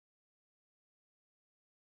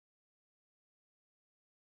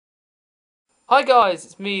Hi guys,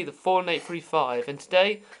 it's me, the 4835, and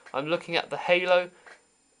today I'm looking at the Halo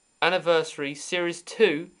Anniversary Series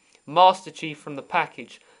 2 Master Chief from the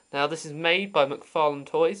package. Now this is made by Mcfarlane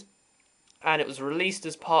Toys, and it was released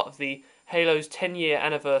as part of the Halo's 10-year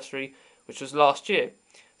anniversary, which was last year.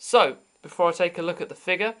 So, before I take a look at the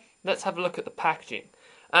figure, let's have a look at the packaging.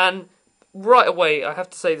 And right away, I have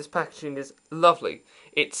to say this packaging is lovely.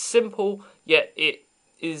 It's simple, yet it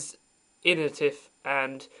is innovative,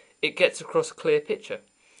 and it gets across a clear picture.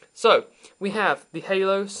 So, we have the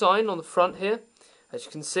Halo sign on the front here. As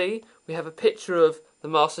you can see, we have a picture of the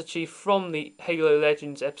Master Chief from the Halo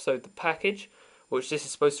Legends episode The Package, which this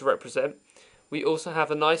is supposed to represent. We also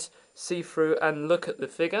have a nice see-through and look at the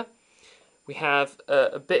figure. We have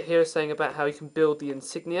a bit here saying about how you can build the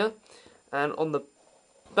insignia. And on the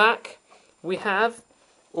back, we have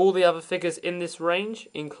all the other figures in this range,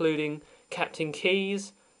 including Captain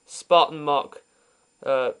Keyes, Spartan Mark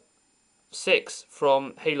 6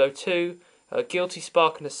 from Halo 2, Guilty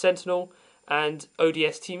Spark and a Sentinel, and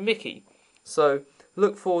ODST Mickey. So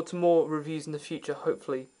look forward to more reviews in the future,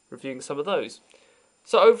 hopefully reviewing some of those.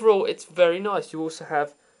 So overall it's very nice. You also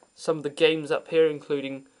have some of the games up here,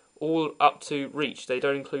 including all up to Reach. They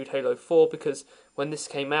don't include Halo 4 because when this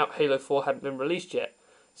came out Halo 4 hadn't been released yet.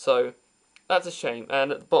 So that's a shame.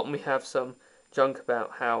 And at the bottom we have some junk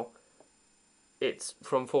about how it's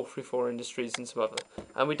from 434 Industries and some other.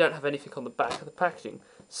 And we don't have anything on the back of the packaging.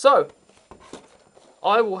 So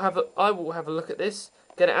I will have a look at this,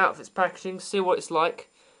 get it out of its packaging, see what it's like,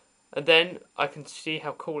 and then I can see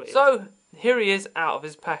how cool it is. So here he is out of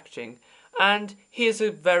his packaging, and he is a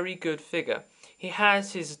very good figure. He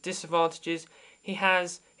has his disadvantages, he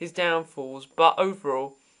has his downfalls, but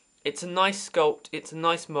overall it's a nice sculpt, it's a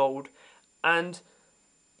nice mould, and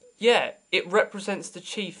yeah, it represents the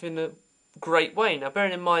Chief in a great way. Now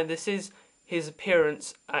bearing in mind this is his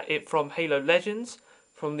appearance from Halo Legends,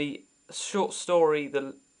 from the short story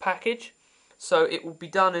The Package, so it will be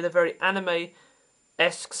done in a very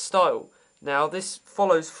anime-esque style. Now this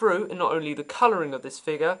follows through in not only the colouring of this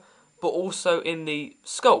figure, but also in the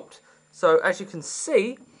sculpt. So as you can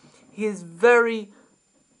see, he is very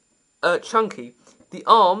chunky. The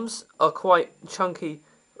arms are quite chunky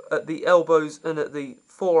at the elbows and at the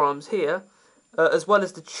forearms here, as well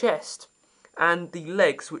as the chest and the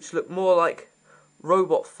legs, which look more like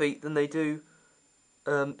robot feet than they do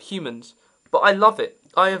humans. But I love it.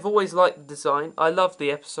 I have always liked the design. I love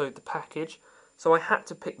the episode The Package, so I had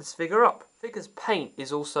to pick this figure up. The figure's paint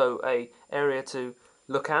is also an area to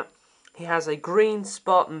look at. He has a green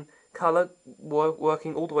Spartan colour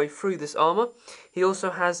working all the way through this armour. He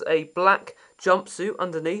also has a black jumpsuit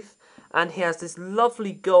underneath, and he has this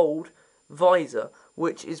lovely gold visor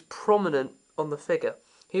which is prominent on the figure.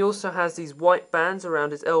 He also has these white bands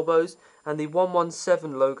around his elbows and the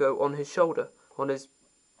 117 logo on his shoulder, on his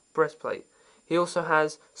breastplate. He also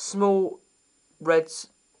has small red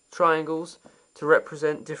triangles to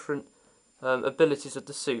represent different abilities of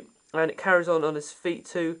the suit. And it carries on his feet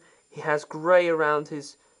too. He has grey around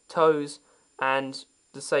his toes and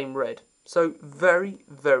the same red. So very,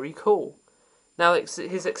 very cool. Now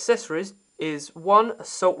his accessories is one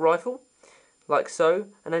assault rifle, like so.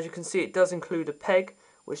 And as you can see, it does include a peg,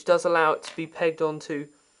 which does allow it to be pegged onto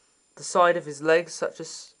the side of his legs, such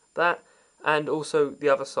as that, and also the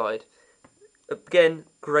other side. Again,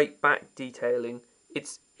 great back detailing.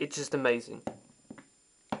 It's just amazing.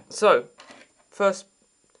 So, first,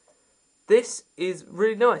 this is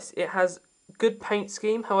really nice. It has good paint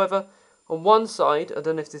scheme. However, on one side, I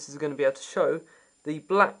don't know if this is going to be able to show, the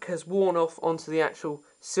black has worn off onto the actual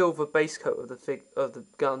silver base coat of the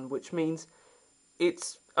gun, which means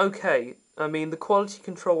it's okay. I mean, the quality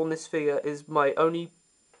control on this figure is my only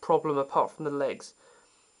problem apart from the legs.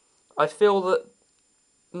 I feel that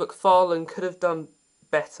Mcfarlane could have done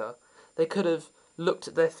better. They could have looked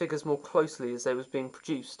at their figures more closely as they was being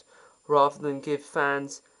produced, rather than give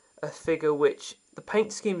fans a figure which the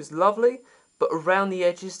paint scheme is lovely, but around the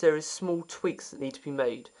edges there is small tweaks that need to be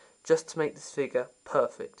made just to make this figure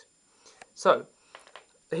perfect. So,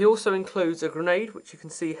 he also includes a grenade, which you can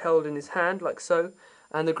see held in his hand like so,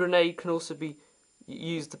 and the grenade can also be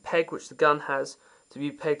used, the peg which the gun has, to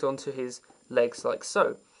be pegged onto his legs like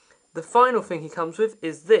so. The final thing he comes with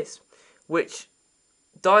is this, which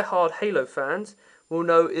die-hard Halo fans will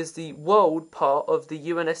know is the world part of the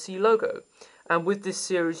UNSC logo. And with this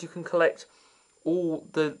series you can collect all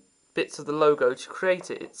the bits of the logo to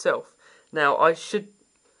create it itself. Now I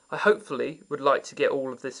hopefully would like to get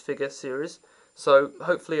all of this figure series, so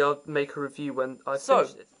hopefully I'll make a review when I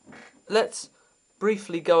finish it. Let's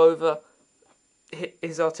briefly go over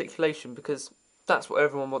his articulation, because that's what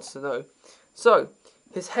everyone wants to know. So,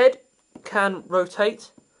 his head can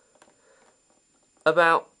rotate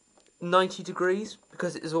about 90 degrees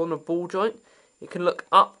because it is on a ball joint. It can look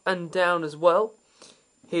up and down as well.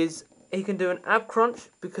 He can do an ab crunch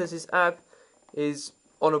because his ab is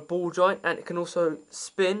on a ball joint, and it can also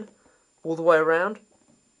spin all the way around.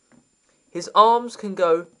 His arms can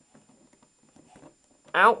go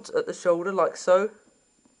out at the shoulder like so,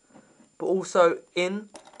 but also in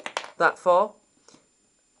that far.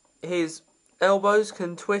 His elbows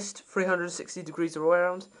can twist 360 degrees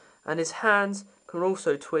around, and his hands can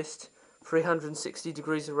also twist 360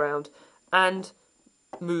 degrees around and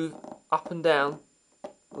move up and down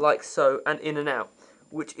like so, and in and out,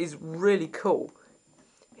 which is really cool.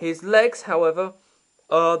 His legs, however,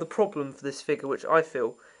 are the problem for this figure, which I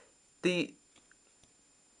feel. The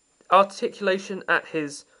articulation at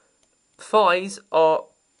his thighs are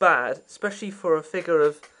bad, especially for a figure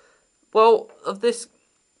of this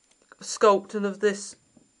sculpt and of this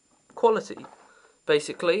quality.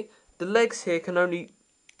 Basically, the legs here can only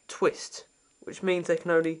twist, which means they can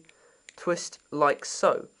only twist like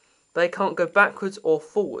so. They can't go backwards or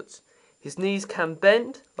forwards. His knees can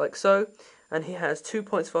bend like so, and he has 2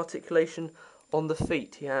 points of articulation on the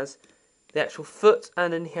feet. He has the actual foot,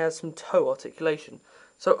 and then he has some toe articulation.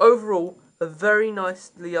 So overall, a very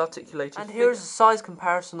nicely articulated figure. And here is a size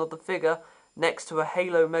comparison of the figure next to a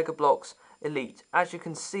Halo Mega Bloks Elite. As you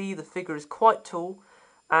can see, the figure is quite tall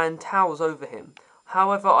and towers over him.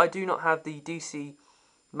 However, I do not have the DC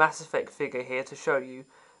Mass Effect figure here to show you,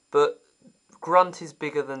 but Grunt is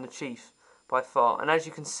bigger than the Chief by far. And as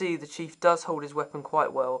you can see, the Chief does hold his weapon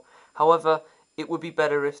quite well. However, it would be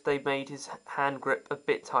better if they made his hand grip a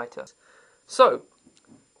bit tighter. So,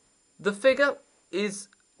 the figure is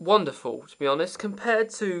wonderful, to be honest, compared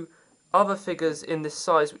to other figures in this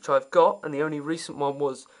size which I've got, and the only recent one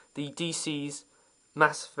was the DC's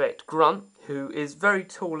Mass Effect Grunt, who is very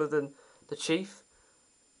taller than the Chief.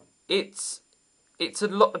 It's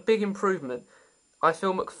a big improvement. I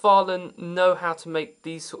feel Mcfarlane know how to make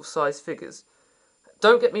these sort of size figures.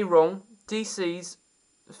 Don't get me wrong, DC's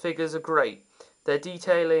figures are great. They're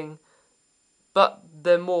detailing, but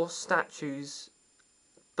they're more statues.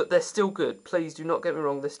 But they're still good. Please do not get me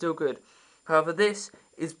wrong, they're still good. However, this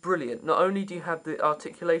is brilliant. Not only do you have the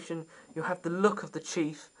articulation, you have the look of the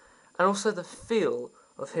Chief, and also the feel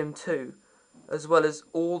of him too, as well as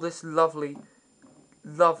all this lovely,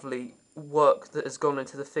 lovely work that has gone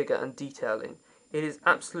into the figure and detailing. It is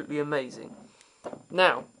absolutely amazing.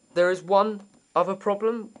 Now, there is one other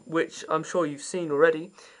problem, which I'm sure you've seen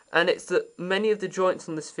already, and it's that many of the joints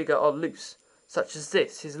on this figure are loose, such as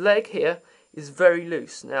this. His leg here is very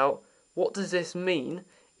loose. Now, what does this mean?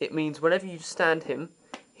 It means whenever you stand him,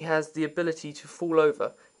 he has the ability to fall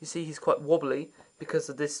over. You see he's quite wobbly because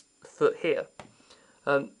of this foot here.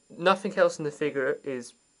 Nothing else in the figure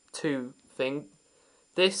is too thing.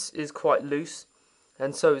 This is quite loose,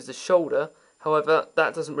 and so is the shoulder. However,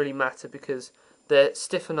 that doesn't really matter because they're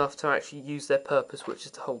stiff enough to actually use their purpose, which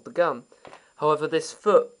is to hold the gun. However, this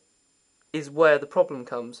foot is where the problem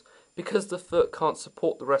comes. Because the foot can't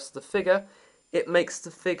support the rest of the figure, it makes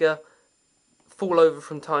the figure fall over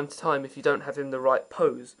from time to time if you don't have him in the right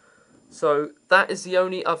pose. So that is the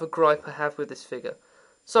only other gripe I have with this figure.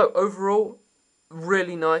 So overall,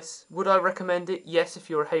 really nice. Would I recommend it? Yes, if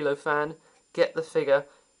you're a Halo fan, get the figure.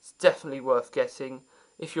 It's definitely worth getting.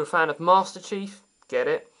 If you're a fan of Master Chief, get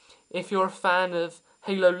it. If you're a fan of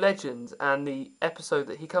Halo Legends and the episode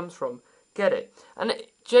that he comes from, get it. And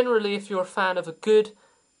generally, if you're a fan of a good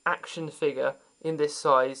action figure in this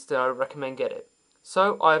size, then I recommend get it.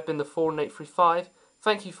 So, I have been the 4835.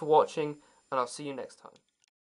 Thank you for watching, and I'll see you next time.